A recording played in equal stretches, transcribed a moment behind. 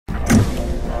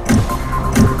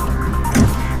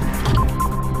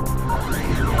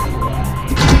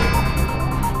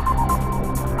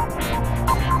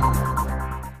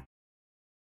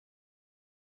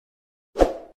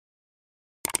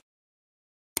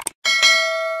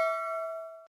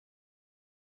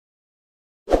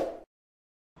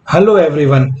Hello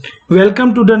everyone,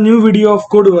 welcome to the new video of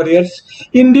Code Warriors.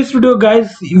 In this video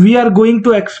guys, we are going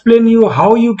to explain you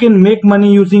how you can make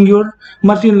money using your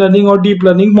machine learning or deep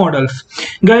learning models.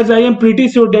 Guys, I am pretty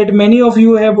sure that many of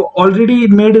you have already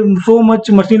made so much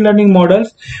machine learning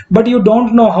models, but you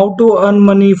don't know how to earn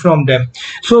money from them.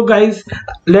 So guys,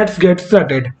 let's get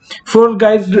started. For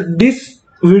guys, this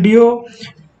video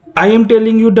I am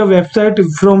telling you the website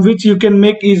from which you can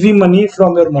make easy money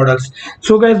from your models.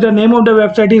 So guys, the name of the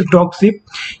website is Dockship.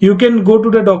 You can go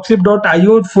to the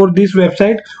dockship.io for this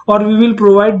website, or we will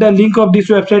provide the link of this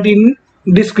website in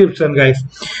description guys.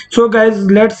 So guys,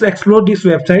 let's explore this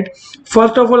website.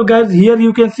 First of all guys, here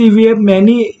you can see we have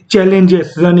many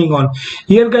challenges running on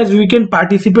here guys. We can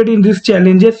participate in these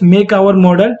challenges, make our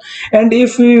model, and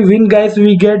if we win guys,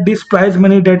 we get this prize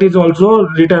money that is also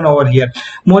written over here.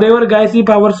 Moreover guys, if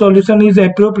our solution is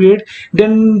appropriate,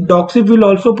 then Dockship will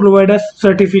also provide us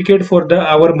certificate for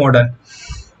our model.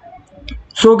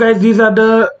 So guys, these are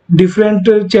the different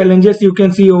challenges you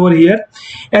can see over here,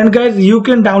 and guys, you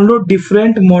can download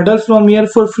different models from here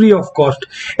for free of cost.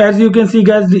 As you can see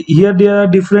guys, here there are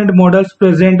different models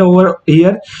present over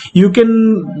here. You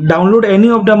can download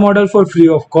any of the model for free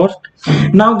of cost.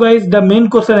 Now guys, the main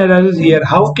question arises here: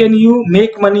 how can you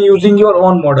make money using your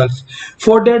own models?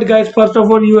 For that guys, first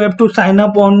of all, you have to sign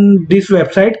up on this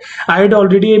website. I had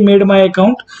already made my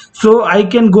account, so I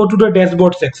can go to the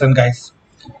dashboard section guys.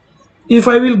 If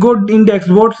I will go in the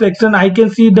export section, I can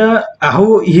see the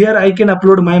how here I can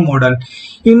upload my model.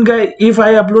 If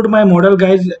I upload my model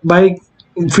guys, by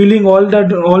filling all the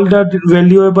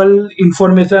valuable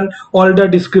information, all the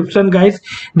description guys,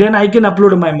 then I can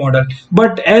upload my model.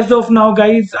 But as of now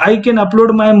guys, I can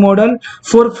upload my model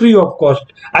for free of cost.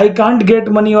 I can't get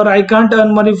money, or I can't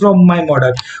earn money from my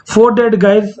model. For that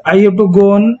guys, I have to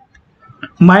go on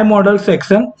my model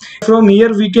section. From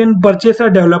here we can purchase a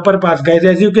developer pass guys.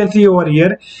 As you can see over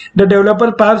here, the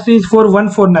developer pass is for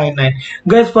 1499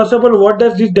 guys. First of all, what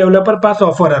does this developer pass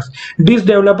offer us? This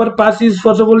developer pass is,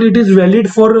 first of all, it is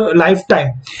valid for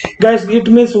lifetime guys. It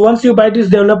means once you buy this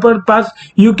developer pass,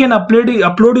 you can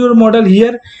upload your model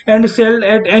here and sell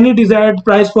at any desired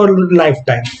price for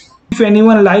lifetime. If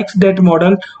anyone likes that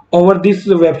model over this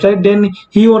website, then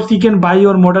he or she can buy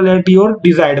your model at your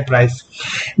desired price.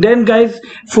 Then guys,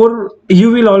 for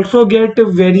you will also get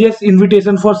various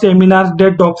invitations for seminars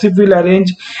that Dockship will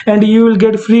arrange, and you will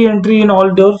get free entry in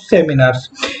all those seminars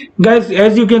guys.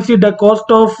 As you can see, the cost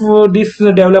of this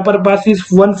developer pass is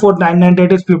 1499,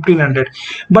 that is 1500.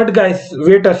 But guys,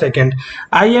 wait a second,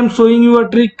 I am showing you a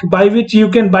trick by which you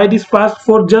can buy this pass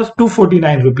for just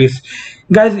 249 rupees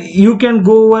guys. You can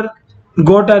go over,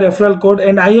 got a referral code,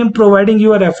 and I am providing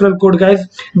you a referral code guys.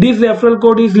 This referral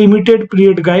code is limited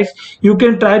period guys. You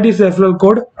can try this referral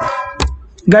code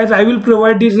guys. I will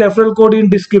provide this referral code in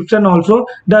description also.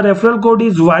 The referral code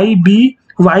is YPXNVP.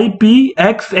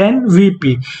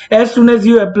 As soon as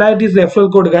you apply this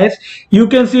referral code guys, you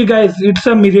can see guys, it's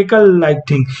a miracle like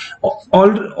thing.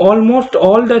 Almost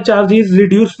all the charge is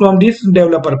reduced from this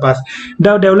developer pass.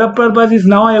 The developer pass is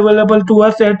now available to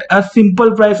us at a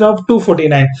simple price of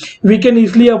 249. We can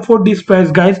easily afford this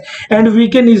price guys, and we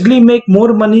can easily make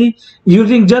more money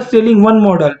using just selling one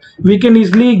model. We can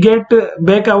easily get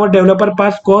back our developer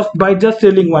pass cost by just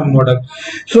selling one model.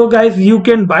 So guys, you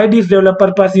can buy this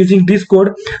developer pass using this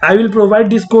code. I will provide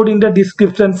this code in the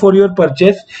description for your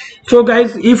purchase. So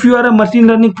guys, if you are a machine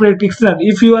learning practitioner,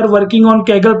 if you are working on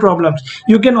Kaggle problems,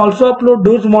 you can also upload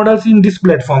those models in this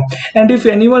platform. And if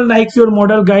anyone likes your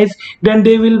model guys, then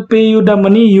they will pay you the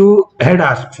money you had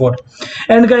asked for.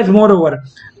 And guys, moreover,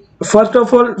 first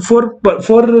of all, for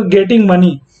getting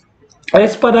money,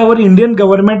 as per our Indian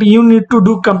government, you need to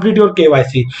complete your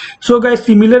KYC. So guys,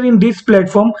 similar in this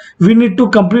platform, we need to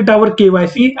complete our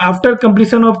KYC. After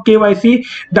completion of KYC,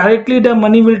 directly the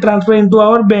money will transfer into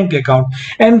our bank account.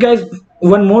 And guys,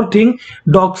 one more thing,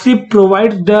 Dockship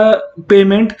provides the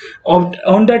payment on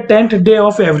the 10th day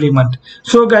of every month.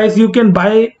 So guys, you can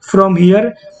buy from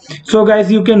here. So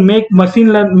guys, you can make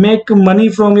money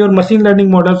from your machine learning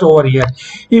models over here.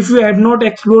 If you have not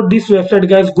explored this website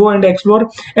guys, go and explore.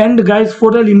 And guys,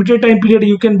 for a limited time period,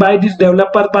 you can buy this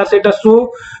developer pass at a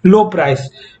so low price.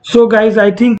 So guys,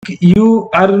 I think you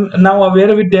are now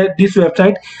aware with this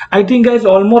website. I think guys,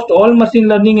 almost all machine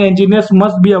learning engineers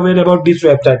must be aware about this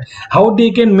website. How how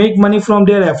they can make money from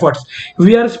their efforts.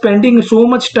 We are spending so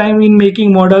much time in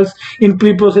making models, in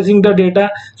pre-processing the data.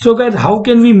 So guys, how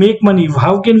can we make money?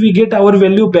 How can we get our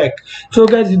value back? So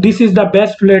guys, this is the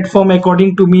best platform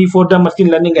according to me for the machine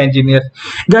learning engineers.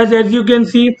 Guys, as you can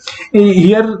see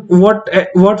here,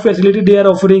 what facility they are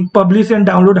offering: publish and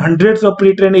download hundreds of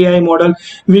pre-trained AI model.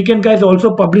 We can guys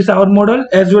also publish our model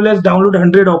as well as download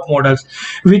 100 of models.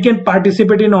 We can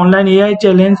participate in online AI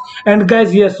challenge. And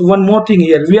guys, yes, one more thing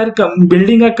here, we are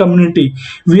building a community.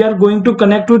 We are going to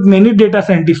connect with many data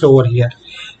scientists over here.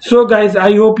 So guys,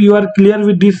 I hope you are clear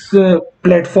with this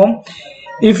platform.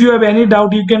 If you have any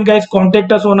doubt, you can guys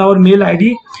contact us on our mail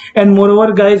ID. And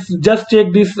moreover guys, just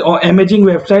check this amazing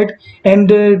website and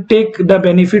take the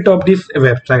benefit of this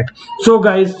website. So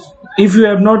guys, if you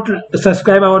have not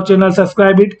subscribed our channel,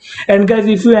 subscribe it. And guys,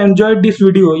 if you enjoyed this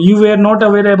video, you were not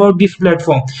aware about this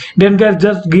platform, then guys,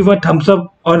 just give a thumbs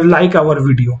up or like our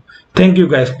video. Thank you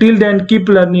guys. Till then, keep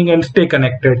learning and stay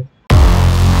connected.